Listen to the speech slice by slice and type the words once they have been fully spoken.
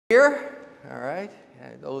Here, all right,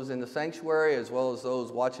 and those in the sanctuary as well as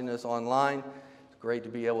those watching us online. It's great to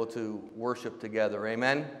be able to worship together.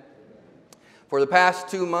 Amen. For the past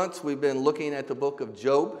 2 months, we've been looking at the book of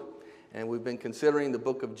Job, and we've been considering the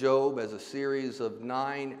book of Job as a series of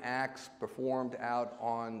 9 acts performed out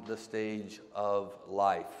on the stage of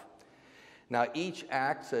life. Now, each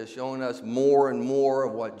act has shown us more and more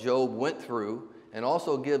of what Job went through, and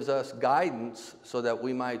also gives us guidance so that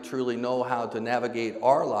we might truly know how to navigate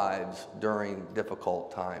our lives during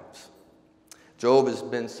difficult times. Job has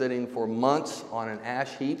been sitting for months on an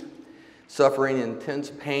ash heap, suffering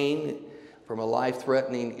intense pain from a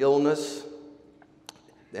life-threatening illness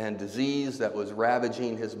and disease that was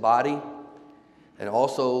ravaging his body, and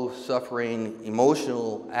also suffering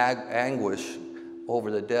emotional anguish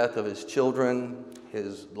over the death of his children,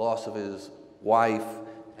 his loss of his wife,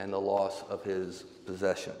 and the loss of his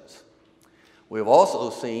possessions. We have also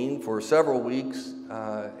seen for several weeks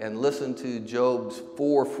and listened to Job's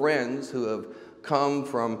 4 friends who have come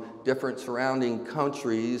from different surrounding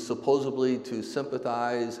countries, supposedly to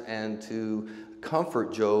sympathize and to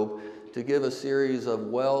comfort Job, to give a series of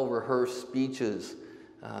well-rehearsed speeches.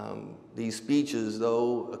 These speeches,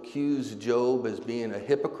 though, accused Job as being a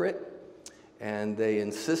hypocrite, and they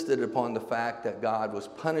insisted upon the fact that God was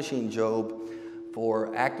punishing Job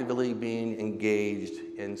for actively being engaged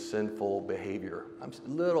in sinful behavior. I'm a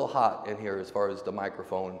little hot in here as far as the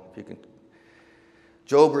microphone. If you can.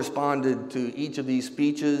 Job responded to each of these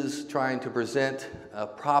speeches trying to present a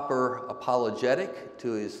proper apologetic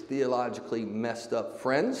to his theologically messed up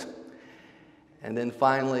friends. And then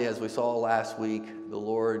finally, as we saw last week, the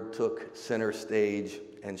Lord took center stage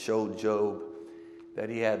and showed Job that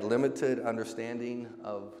he had limited understanding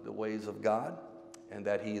of the ways of God, and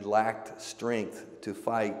that he lacked strength to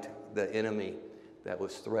fight the enemy that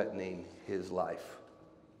was threatening his life.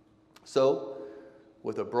 So,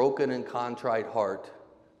 with a broken and contrite heart,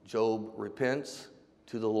 Job repents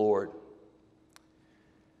to the Lord.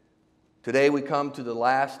 Today we come to the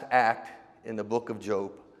last act in the book of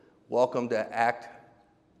Job. Welcome to Act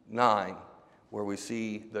 9, where we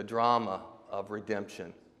see the drama of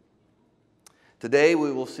redemption. Today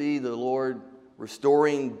we will see the Lord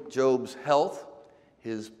restoring Job's health,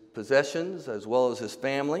 his possessions, as well as his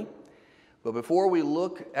family. But before we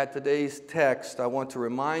look at today's text, I want to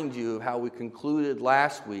remind you of how we concluded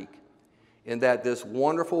last week, in that this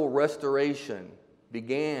wonderful restoration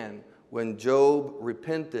began when Job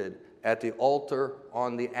repented at the altar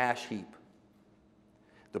on the ash heap.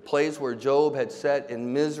 The place where Job had sat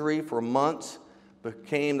in misery for months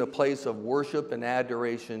became the place of worship and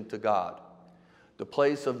adoration to God. The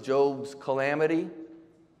place of Job's calamity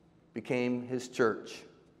became his church.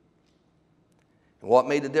 And what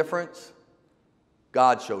made the difference?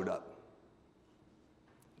 God showed up.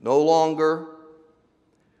 No longer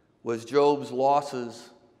was Job's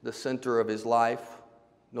losses the center of his life.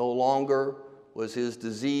 No longer was his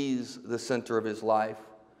disease the center of his life.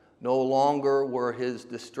 No longer were his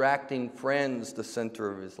distracting friends the center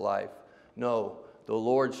of his life. No, the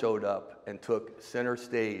Lord showed up and took center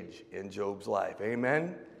stage in Job's life.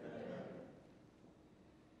 Amen?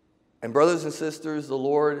 And brothers and sisters, the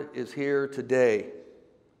Lord is here today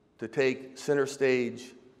to take center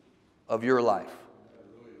stage of your life.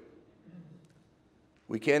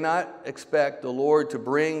 We cannot expect the Lord to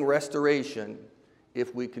bring restoration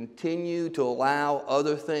if we continue to allow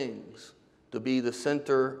other things to be the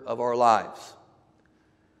center of our lives.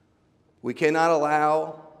 We cannot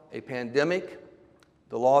allow a pandemic,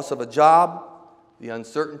 the loss of a job, the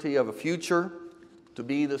uncertainty of a future to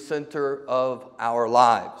be the center of our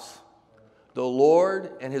lives. The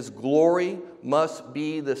Lord and His glory must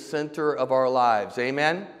be the center of our lives.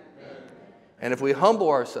 Amen? Amen? And if we humble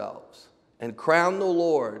ourselves and crown the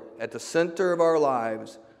Lord at the center of our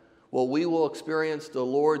lives, well, we will experience the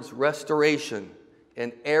Lord's restoration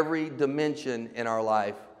in every dimension in our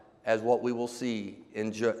life, as what we will see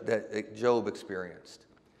in that Job experienced.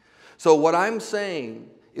 So what I'm saying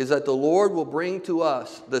is that the Lord will bring to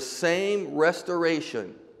us the same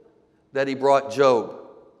restoration that He brought Job.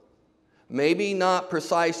 Maybe not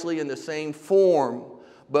precisely in the same form,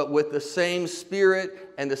 but with the same spirit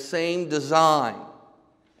and the same design.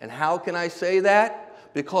 And how can I say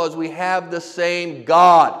that? Because we have the same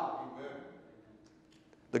God. Amen.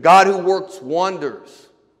 The God who works wonders.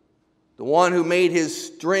 The one who made His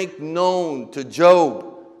strength known to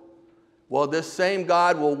Job. Well, this same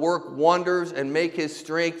God will work wonders and make His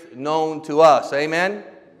strength known to us. Amen? Amen.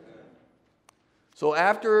 So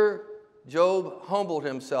after Job humbled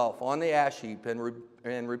himself on the ash heap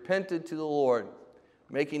and repented to the Lord,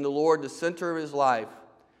 making the Lord the center of his life,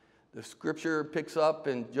 The scripture picks up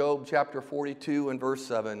in Job chapter 42 and verse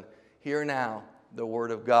 7. Hear now the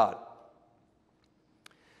word of God.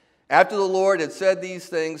 After the Lord had said these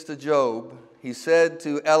things to Job, he said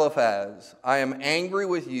to Eliphaz, I am angry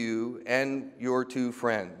with you and your two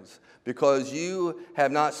friends, because you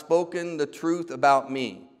have not spoken the truth about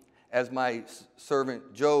me, as my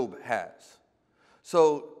servant Job has.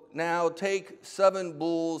 So now take 7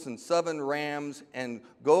 bulls and 7 rams and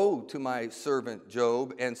go to my servant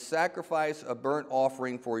Job and sacrifice a burnt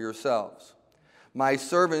offering for yourselves. My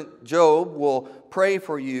servant Job will pray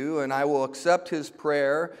for you, and I will accept his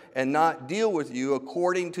prayer and not deal with you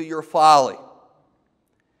according to your folly.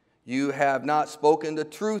 You have not spoken the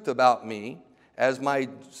truth about me, as my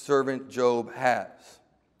servant Job has.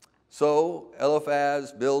 So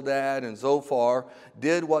Eliphaz, Bildad, and Zophar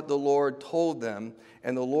did what the Lord told them,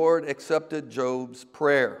 and the Lord accepted Job's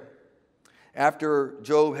prayer. After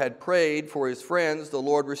Job had prayed for his friends, the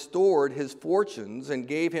Lord restored his fortunes and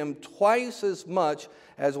gave him twice as much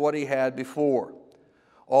as what he had before.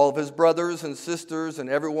 All of his brothers and sisters and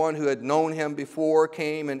everyone who had known him before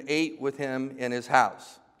came and ate with him in his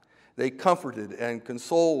house. They comforted and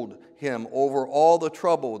consoled him over all the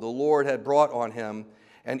trouble the Lord had brought on him,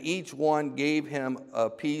 and each one gave him a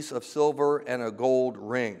piece of silver and a gold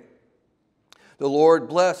ring. The Lord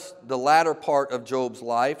blessed the latter part of Job's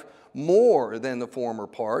life more than the former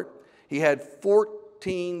part. He had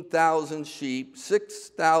 14,000 sheep,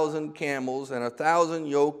 6,000 camels, and 1,000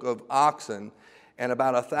 yoke of oxen, and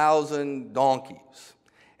about 1,000 donkeys.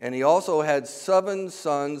 And he also had 7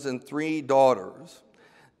 sons and 3 daughters.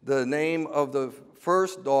 The name of the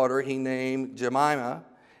first daughter he named Jemimah,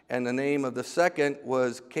 and the name of the second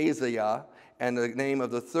was Keziah, and the name of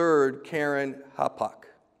the third Karen Happak.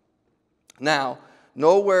 Now,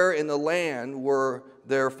 nowhere in the land were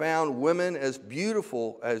there found women as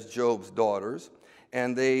beautiful as Job's daughters,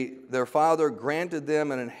 and their father granted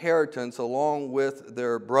them an inheritance along with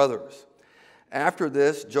their brothers. After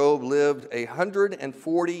this, Job lived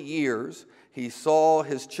 140 years. He saw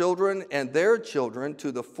his children and their children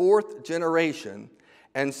to the 4th generation,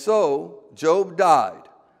 and so Job died,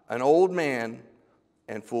 an old man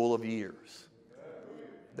and full of years.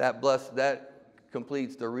 That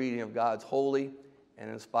completes the reading of God's holy and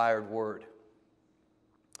inspired word.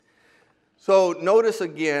 So notice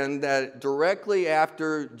again that directly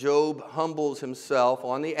after Job humbles himself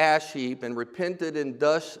on the ash heap and repented in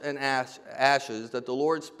dust and ashes, that the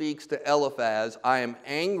Lord speaks to Eliphaz, I am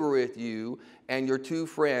angry with you and your 2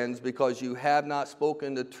 friends because you have not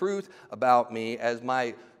spoken the truth about me as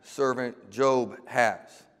my servant Job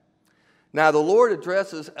has. Now the Lord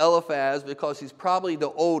addresses Eliphaz because he's probably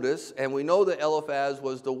the oldest, and we know that Eliphaz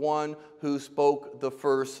was the one who spoke the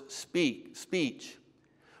first speech.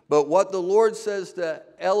 But what the Lord says to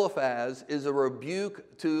Eliphaz is a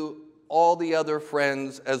rebuke to all the other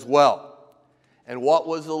friends as well. And what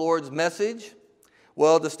was the Lord's message?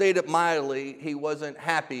 Well, to state it mildly, he wasn't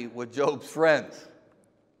happy with Job's friends.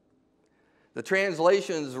 The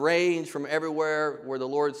translations range from everywhere where the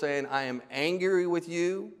Lord's saying, I am angry with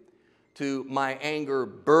you, to my anger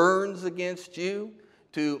burns against you,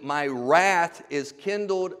 to my wrath is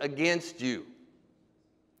kindled against you.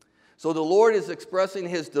 So the Lord is expressing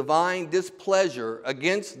his divine displeasure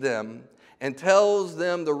against them and tells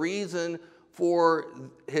them the reason for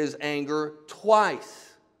his anger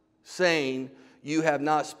twice, saying, you have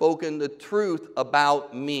not spoken the truth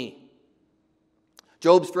about me.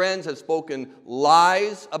 Job's friends have spoken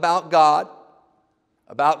lies about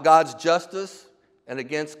God's justice, and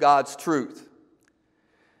against God's truth.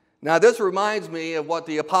 Now this reminds me of what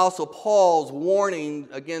the Apostle Paul's warning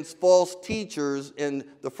against false teachers in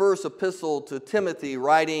the first epistle to Timothy,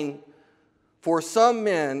 writing, for some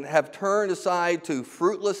men have turned aside to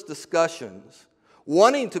fruitless discussions,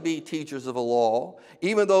 wanting to be teachers of the law,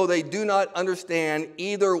 even though they do not understand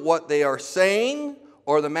either what they are saying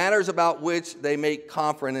or the matters about which they make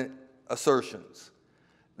confident assertions.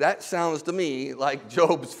 That sounds to me like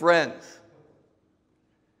Job's friends.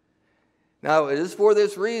 Now, it is for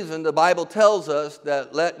this reason the Bible tells us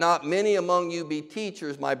that let not many among you be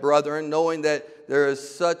teachers, my brethren, knowing that there is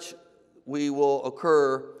such will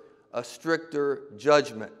occur a stricter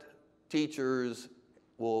judgment. Teachers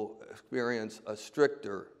will experience a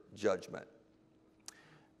stricter judgment.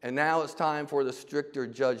 And now it's time for the stricter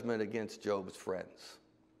judgment against Job's friends.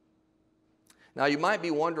 Now, you might be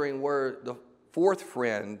wondering where the 4th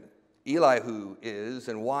friend Elihu is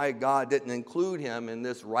and why God didn't include him in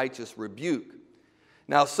this righteous rebuke.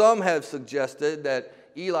 Now, some have suggested that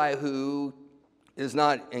Elihu is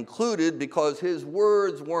not included because his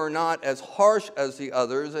words were not as harsh as the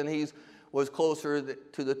others, and he's was closer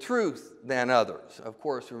to the truth than others. Of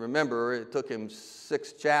course, remember, it took him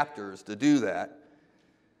 6 chapters to do that.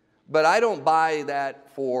 But I don't buy that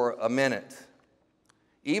for a minute.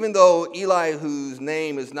 Even though Elihu's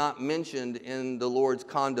name is not mentioned in the Lord's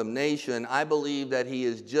condemnation, I believe that he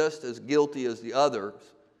is just as guilty as the others.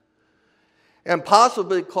 And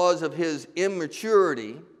possibly because of his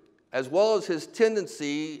immaturity, as well as his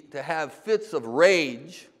tendency to have fits of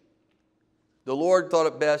rage, the Lord thought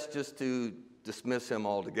it best just to dismiss him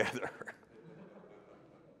altogether.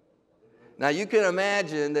 Now you can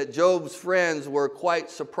imagine that Job's friends were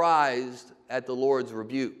quite surprised at the Lord's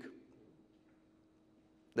rebuke.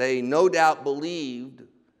 They no doubt believed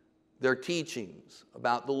their teachings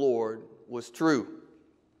about the Lord was true.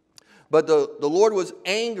 But the Lord was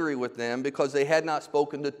angry with them because they had not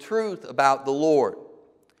spoken the truth about the Lord.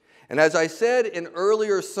 And as I said in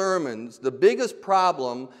earlier sermons, the biggest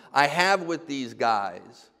problem I have with these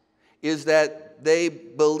guys is that they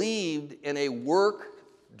believed in a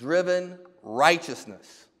work-driven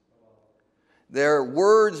righteousness. Their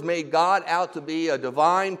words made God out to be a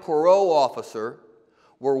divine parole officer,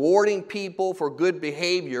 rewarding people for good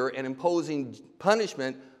behavior and imposing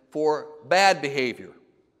punishment for bad behavior.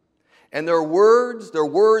 And their words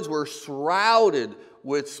were shrouded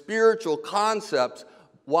with spiritual concepts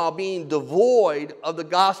while being devoid of the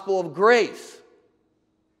gospel of grace.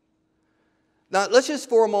 Now, let's just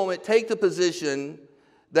for a moment take the position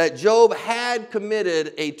that Job had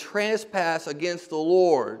committed a trespass against the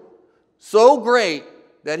Lord so great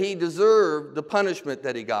that he deserved the punishment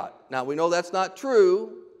that he got. Now, we know that's not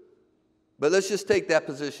true, but let's just take that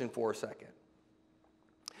position for a second.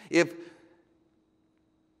 If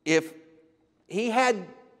he had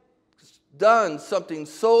done something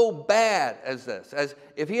so bad as this, as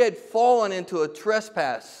if he had fallen into a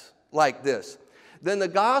trespass like this, then the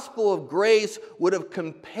gospel of grace would have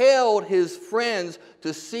compelled his friends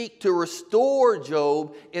to seek to restore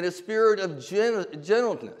Job in a spirit of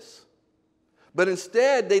gentleness. But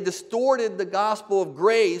instead, they distorted the gospel of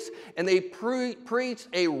grace and they preached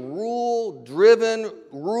a rule-driven,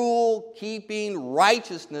 rule-keeping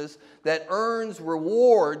righteousness that earns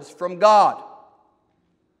rewards from God.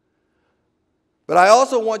 But I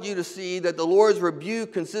also want you to see that the Lord's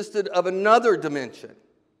rebuke consisted of another dimension.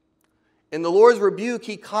 In the Lord's rebuke,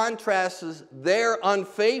 he contrasts their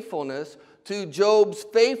unfaithfulness to Job's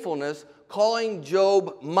faithfulness, calling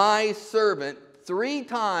Job my servant 3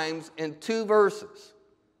 times in 2 verses.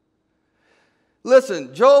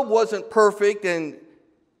 Listen, Job wasn't perfect, and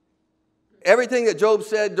everything that Job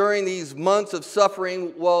said during these months of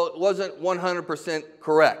suffering, well, it wasn't 100%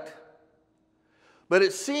 correct. But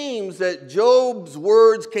it seems that Job's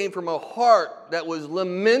words came from a heart that was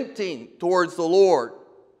lamenting towards the Lord,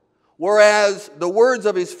 whereas the words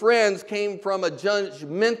of his friends came from a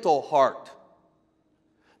judgmental heart.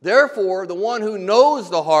 Therefore, the one who knows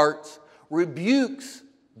the hearts rebukes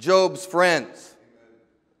Job's friends.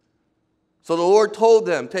 So the Lord told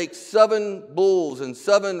them, take 7 bulls and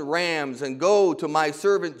 7 rams and go to my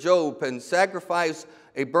servant Job and sacrifice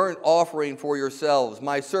a burnt offering for yourselves.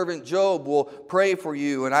 My servant Job will pray for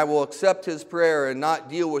you, and I will accept his prayer and not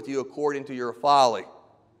deal with you according to your folly.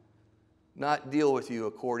 Not deal with you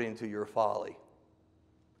according to your folly.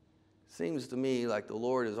 Seems to me like the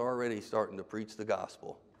Lord is already starting to preach the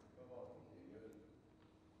gospel.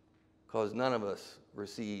 Because none of us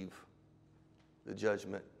receive the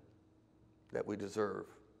judgment that we deserve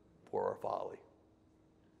for our folly.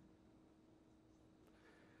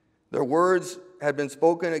 Their words had been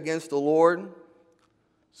spoken against the Lord,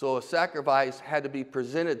 so a sacrifice had to be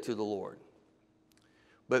presented to the Lord.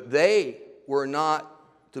 But they were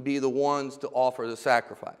not to be the ones to offer the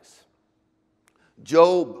sacrifice.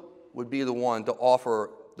 Job would be the one to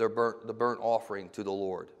offer the burnt offering to the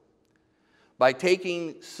Lord. By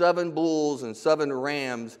taking 7 bulls and 7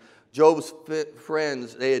 rams, Job's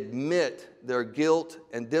friends, they admit their guilt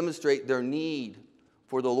and demonstrate their need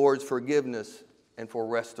for the Lord's forgiveness and for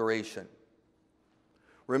restoration.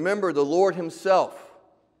 Remember, the Lord himself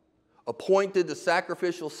appointed the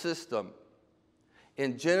sacrificial system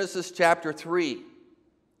in Genesis chapter 3,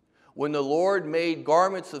 when the Lord made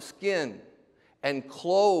garments of skin and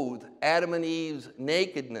clothed Adam and Eve's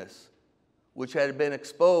nakedness, which had been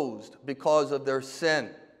exposed because of their sin.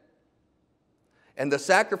 And the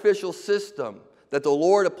sacrificial system that the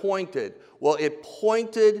Lord appointed, well, it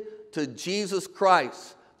pointed to Jesus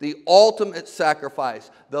Christ, the ultimate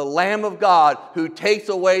sacrifice, the Lamb of God who takes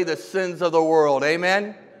away the sins of the world.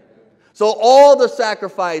 Amen? So all the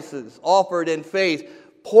sacrifices offered in faith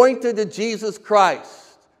pointed to Jesus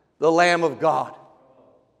Christ, the Lamb of God.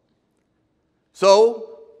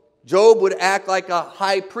 So Job would act like a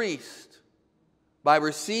high priest by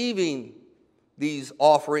receiving these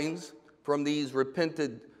offerings from these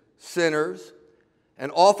repented sinners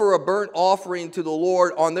and offer a burnt offering to the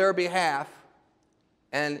Lord on their behalf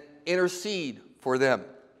and intercede for them.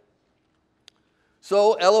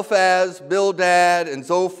 So Eliphaz, Bildad, and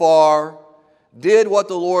Zophar did what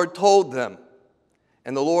the Lord told them,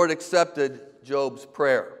 and the Lord accepted Job's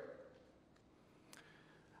prayer.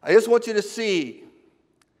 I just want you to see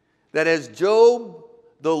that as Job,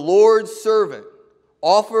 the Lord's servant,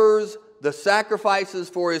 offers the sacrifices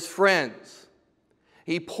for his friends,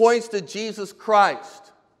 he points to Jesus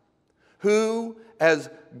Christ, who, as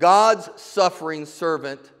God's suffering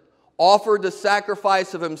servant, offered the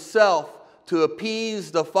sacrifice of himself to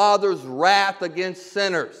appease the Father's wrath against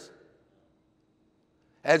sinners.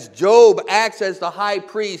 As Job acts as the high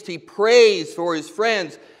priest, he prays for his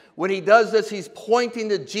friends. When he does this, he's pointing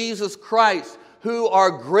to Jesus Christ, who, our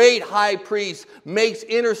great high priest, makes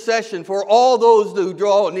intercession for all those who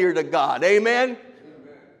draw near to God. Amen? Amen.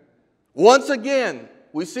 Once again,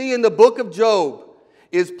 we see in the book of Job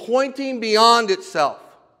is pointing beyond itself,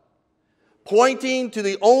 pointing to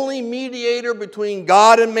the only mediator between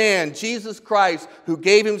God and man, Jesus Christ, who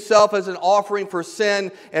gave himself as an offering for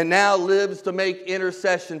sin and now lives to make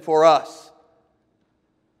intercession for us.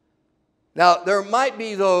 Now, there might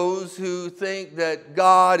be those who think that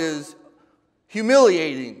God is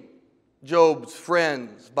humiliating Job's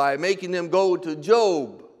friends by making them go to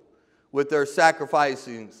Job with their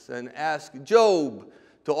sacrifices and ask Job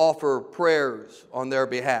to offer prayers on their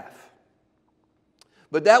behalf.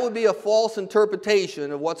 But that would be a false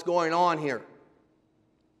interpretation of what's going on here.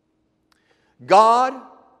 God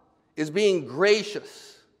is being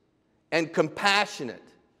gracious and compassionate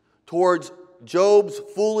towards Job's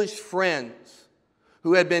foolish friends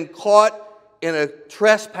who had been caught in a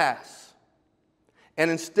trespass.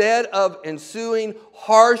 And instead of ensuing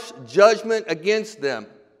harsh judgment against them,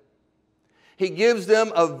 he gives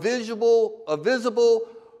them a visible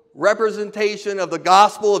representation of the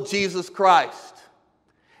gospel of Jesus Christ.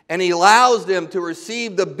 And he allows them to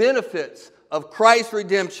receive the benefits of Christ's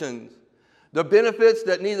redemption, the benefits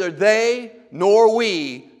that neither they nor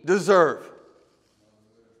we deserve.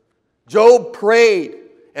 Job prayed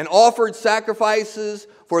and offered sacrifices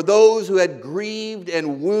for those who had grieved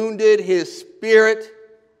and wounded his spirit.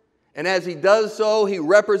 And as he does so, he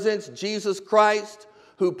represents Jesus Christ,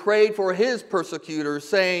 who prayed for his persecutors,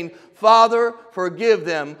 saying, "Father, forgive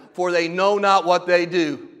them, for they know not what they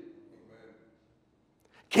do."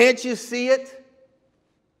 Can't you see it?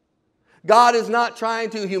 God is not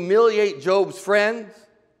trying to humiliate Job's friends.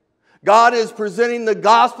 God is presenting the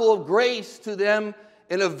gospel of grace to them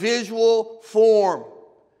in a visual form,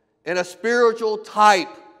 in a spiritual type.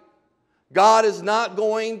 God is not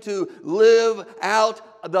going to live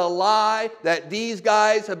out the lie that these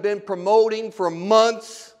guys have been promoting for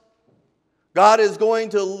months. God is going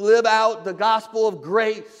to live out the gospel of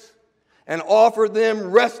grace and offer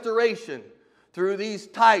them restoration through these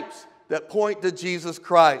types that point to Jesus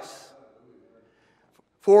Christ.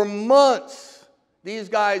 For months, these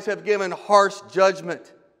guys have given harsh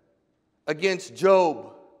judgment against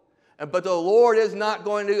Job. But the Lord is not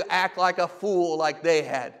going to act like a fool like they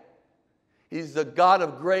had. He's the God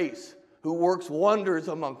of grace who works wonders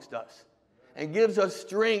amongst us and gives us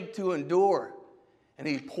strength to endure. And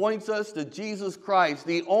he points us to Jesus Christ,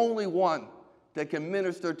 the only one that can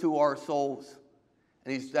minister to our souls.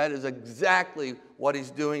 And that is exactly what he's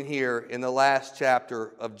doing here in the last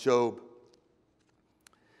chapter of Job.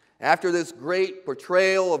 After this great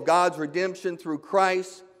portrayal of God's redemption through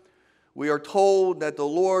Christ, we are told that the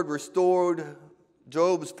Lord restored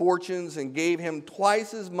Job's fortunes and gave him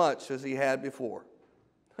twice as much as he had before.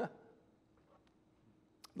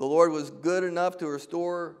 The Lord was good enough to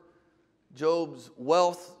restore Job's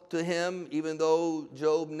wealth to him, even though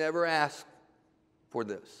Job never asked for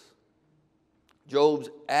this. Job's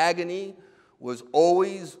agony was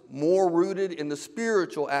always more rooted in the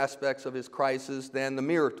spiritual aspects of his crisis than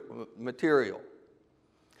the material.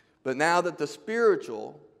 But now that the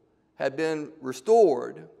spiritual had been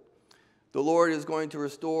restored, the Lord is going to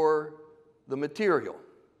restore the material.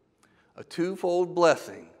 A twofold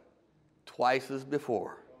blessing, twice as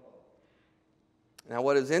before. Now,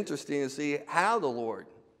 what is interesting is to see how the Lord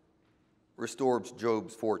restores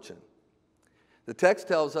Job's fortune. The text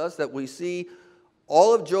tells us that we see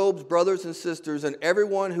all of Job's brothers and sisters and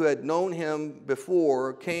everyone who had known him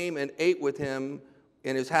before came and ate with him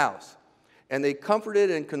in his house. And they comforted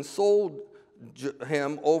and consoled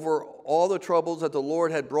him over all the troubles that the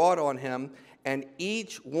Lord had brought on him, and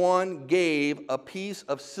each one gave a piece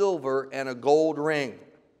of silver and a gold ring.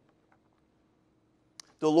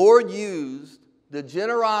 The Lord used the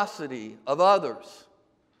generosity of others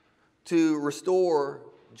to restore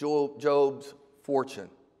Job's fortune.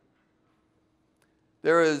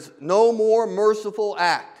 There is no more merciful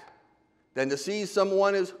act than to see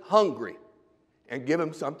someone is hungry and give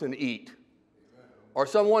him something to eat, or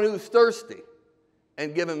someone who's thirsty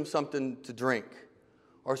and give him something to drink,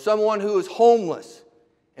 or someone who is homeless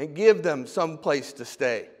and give them some place to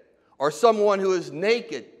stay, or someone who is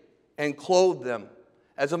naked and clothe them.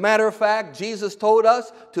 As a matter of fact, Jesus told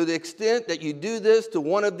us, to the extent that you do this to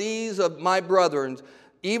one of these of my brethren,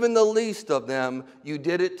 even the least of them, you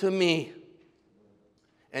did it to me.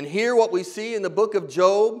 And here what we see in the book of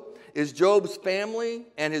Job is Job's family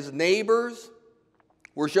and his neighbors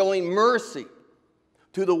were showing mercy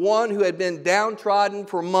to the one who had been downtrodden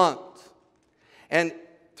for months. And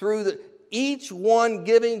through each one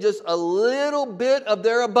giving just a little bit of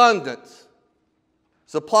their abundance,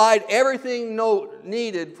 supplied everything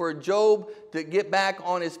needed for Job to get back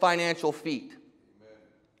on his financial feet. Amen.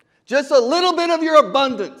 Just a little bit of your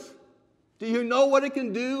abundance. Do you know what it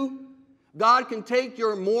can do? God can take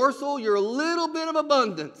your morsel, your little bit of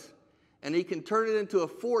abundance, and He can turn it into a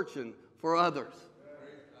fortune for others.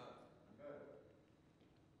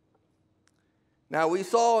 Now, we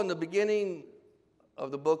saw in the beginning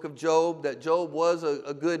of the book of Job that Job was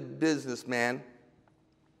a good businessman.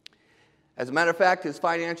 As a matter of fact, his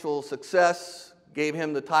financial success gave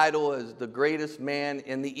him the title as the greatest man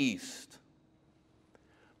in the East.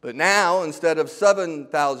 But now, instead of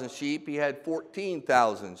 7,000 sheep, he had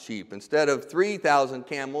 14,000 sheep. Instead of 3,000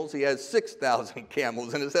 camels, he has 6,000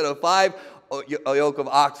 camels. And instead of 5 yoke of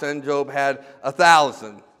oxen, Job had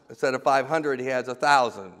 1,000. Instead of 500, he has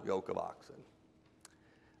 1,000 yoke of oxen.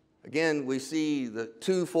 Again, we see the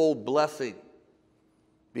twofold blessing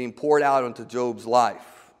being poured out into Job's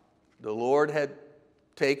life. The Lord had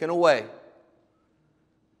taken away,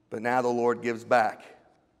 but now the Lord gives back.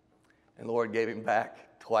 And the Lord gave him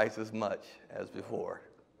back twice as much as before.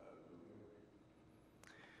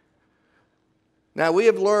 Now, we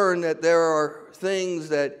have learned that there are things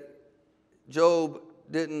that Job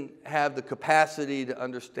didn't have the capacity to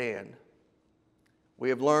understand. We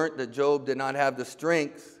have learned that Job did not have the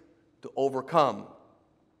strength to overcome.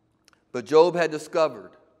 But Job had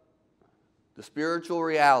discovered the spiritual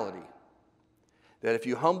reality that if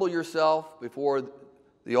you humble yourself before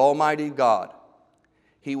the Almighty God,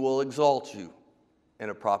 He will exalt you in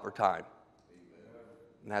a proper time. Amen.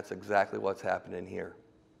 And that's exactly what's happening here.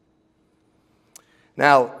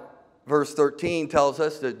 Now, verse 13 tells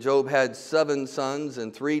us that Job had 7 sons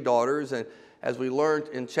and 3 daughters. And as we learned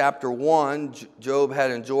in chapter 1, Job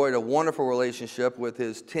had enjoyed a wonderful relationship with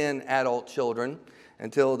his 10 adult children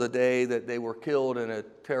until the day that they were killed in a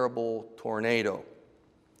terrible tornado.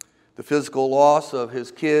 The physical loss of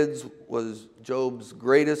his kids was Job's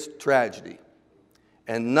greatest tragedy,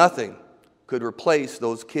 and nothing could replace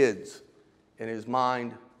those kids in his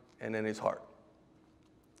mind and in his heart.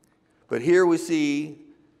 But here we see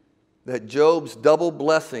that Job's double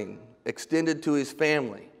blessing extended to his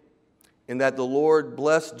family, in that the Lord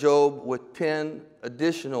blessed Job with 10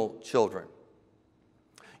 additional children.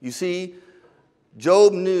 You see,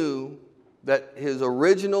 Job knew that his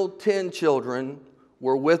original 10 children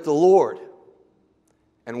were with the Lord,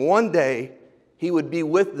 and one day he would be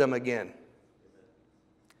with them again.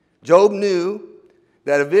 Job knew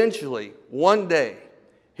that eventually, one day,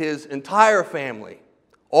 his entire family,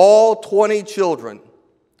 all 20 children,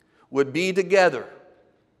 would be together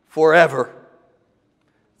forever.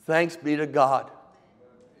 Thanks be to God.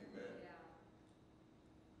 Amen.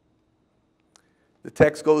 The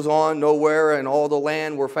text goes on, nowhere in all the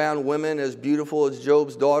land were found women as beautiful as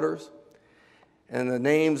Job's daughters. And the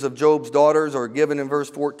names of Job's daughters are given in verse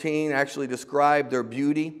 14, actually describe their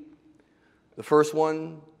beauty. The first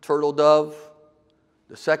one, turtle dove.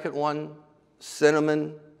 The second one,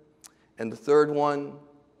 cinnamon. And the third one,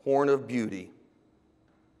 horn of beauty.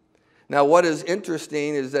 Now, what is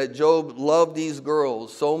interesting is that Job loved these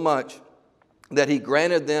girls so much that he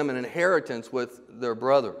granted them an inheritance with their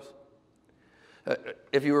brothers.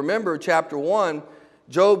 If you remember chapter 1,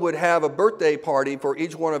 Job would have a birthday party for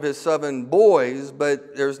each one of his 7 boys,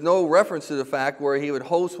 but there's no reference to the fact where he would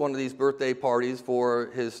host one of these birthday parties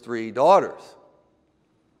for his 3 daughters.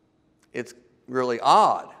 It's really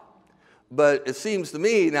odd. But it seems to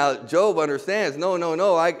me, now Job understands,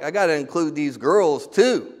 no, I got to include these girls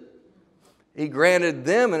too. He granted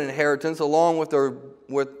them an inheritance along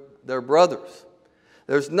with their brothers.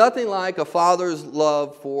 There's nothing like a father's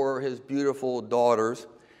love for his beautiful daughters,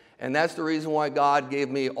 and that's the reason why God gave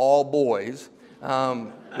me all boys,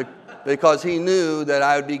 because He knew that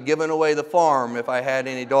I would be giving away the farm if I had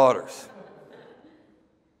any daughters.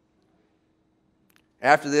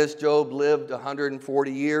 After this, Job lived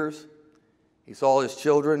 140 years. He saw his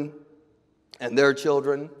children and their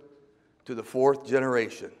children to the fourth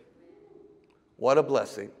generation. What a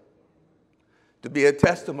blessing to be a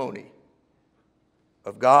testimony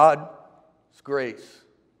of God's grace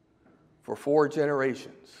for 4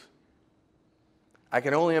 generations. I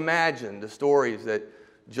can only imagine the stories that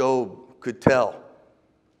Job could tell.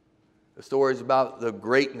 The stories about the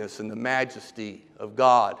greatness and the majesty of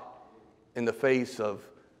God in the face of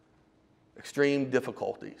extreme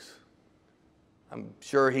difficulties. I'm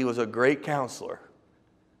sure he was a great counselor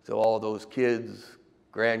to all those kids,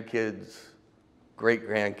 grandkids,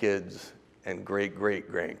 great-grandkids, and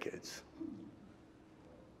great-great-grandkids.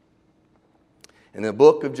 And the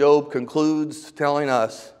book of Job concludes telling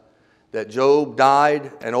us that Job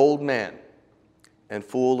died an old man and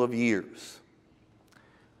full of years.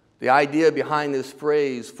 The idea behind this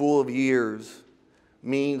phrase, full of years,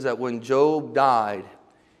 means that when Job died,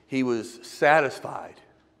 he was satisfied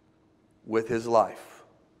with his life.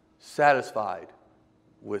 Satisfied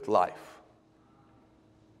with life.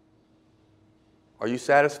 Are you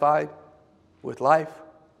satisfied with life?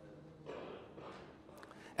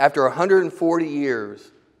 After 140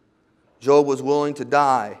 years, Job was willing to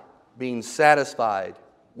die, being satisfied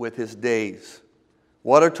with his days.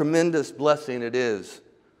 What a tremendous blessing it is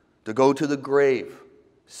to go to the grave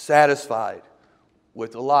satisfied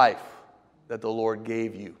with the life that the Lord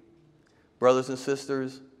gave you. Brothers and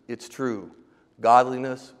sisters, it's true.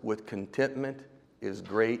 Godliness with contentment is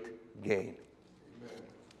great gain. Amen.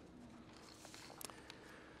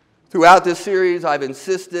 Throughout this series, I've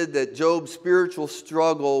insisted that Job's spiritual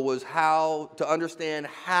struggle was how to understand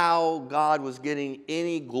how God was getting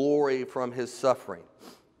any glory from his suffering.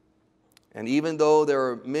 And even though there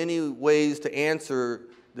are many ways to answer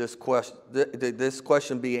this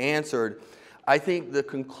question be answered, I think the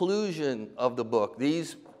conclusion of the book,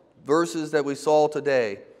 these verses that we saw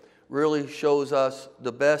today, really shows us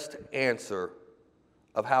the best answer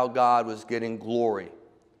of how God was getting glory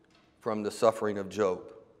from the suffering of Job.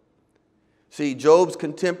 See, Job's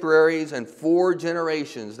contemporaries and 4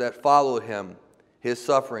 generations that followed him, his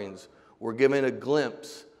sufferings, were given a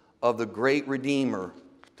glimpse of the great Redeemer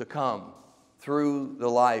to come through the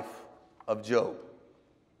life of Job.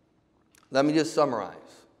 Let me just summarize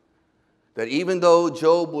that even though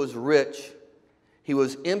Job was rich, he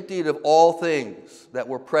was emptied of all things that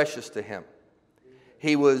were precious to him.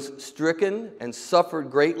 He was stricken and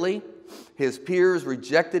suffered greatly. His peers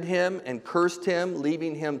rejected him and cursed him,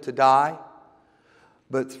 leaving him to die.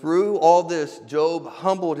 But through all this, Job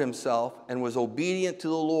humbled himself and was obedient to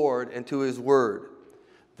the Lord and to his word.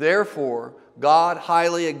 Therefore, God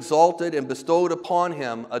highly exalted and bestowed upon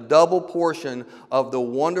him a double portion of the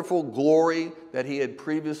wonderful glory that he had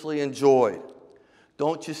previously enjoyed.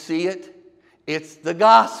 Don't you see it? It's the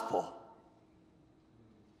gospel.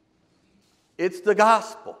 It's the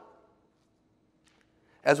gospel.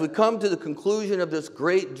 As we come to the conclusion of this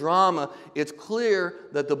great drama, it's clear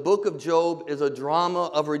that the book of Job is a drama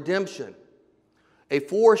of redemption, a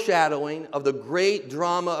foreshadowing of the great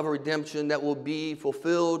drama of redemption that will be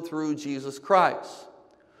fulfilled through Jesus Christ.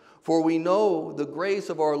 For we know the grace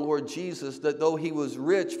of our Lord Jesus, that though he was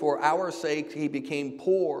rich, for our sake he became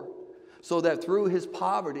poor, so that through his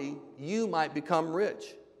poverty you might become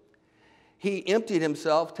rich. He emptied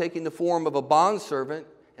himself, taking the form of a bondservant,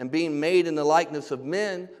 and being made in the likeness of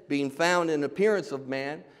men, being found in appearance of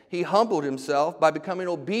man, he humbled himself by becoming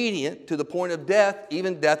obedient to the point of death,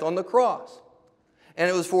 even death on the cross. And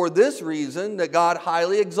it was for this reason that God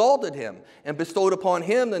highly exalted him and bestowed upon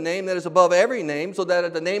him the name that is above every name, so that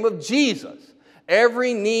at the name of Jesus,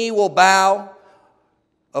 every knee will bow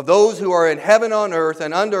of those who are in heaven, on earth,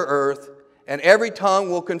 and under earth, and every tongue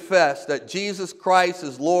will confess that Jesus Christ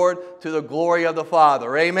is Lord, to the glory of the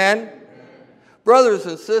Father. Amen? Amen. Brothers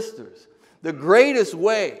and sisters, the greatest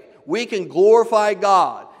way we can glorify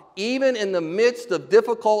God, even in the midst of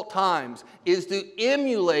difficult times, is to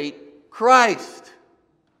emulate Christ.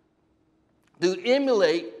 To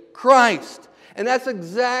emulate Christ. And that's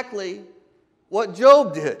exactly what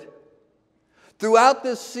Job did. Throughout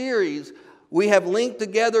this series, we have linked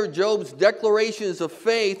together Job's declarations of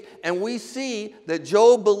faith, and we see that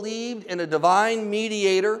Job believed in a divine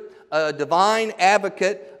mediator, a divine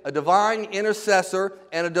advocate, a divine intercessor,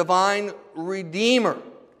 and a divine redeemer.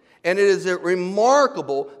 And it is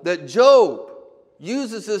remarkable that Job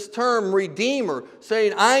uses this term redeemer,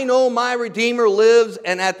 saying, I know my Redeemer lives,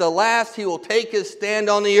 and at the last he will take his stand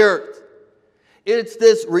on the earth. It's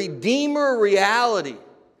this redeemer reality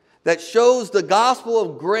that shows the gospel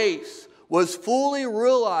of grace was fully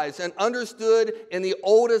realized and understood in the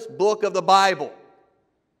oldest book of the Bible.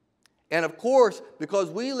 And of course,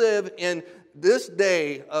 because we live in this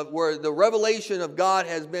day of where the revelation of God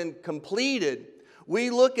has been completed, we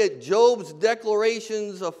look at Job's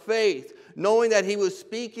declarations of faith, knowing that he was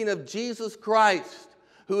speaking of Jesus Christ,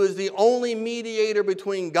 who is the only mediator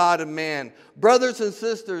between God and man. Brothers and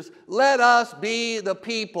sisters, let us be the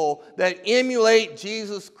people that emulate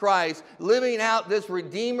Jesus Christ, living out this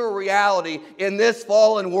Redeemer reality in this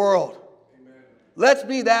fallen world. Amen. Let's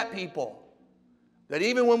be that people, that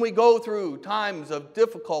even when we go through times of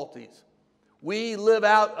difficulties, we live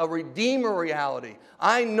out a Redeemer reality.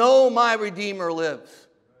 I know my Redeemer lives.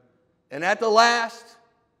 And at the last,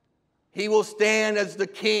 he will stand as the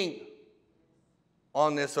King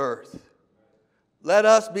on this earth. Let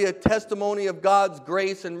us be a testimony of God's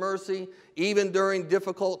grace and mercy, even during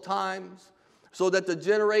difficult times, so that the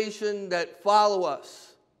generation that follow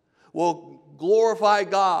us will glorify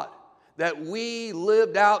God, that we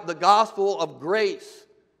lived out the gospel of grace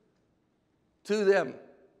to them,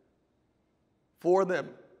 for them.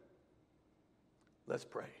 Let's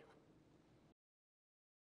pray.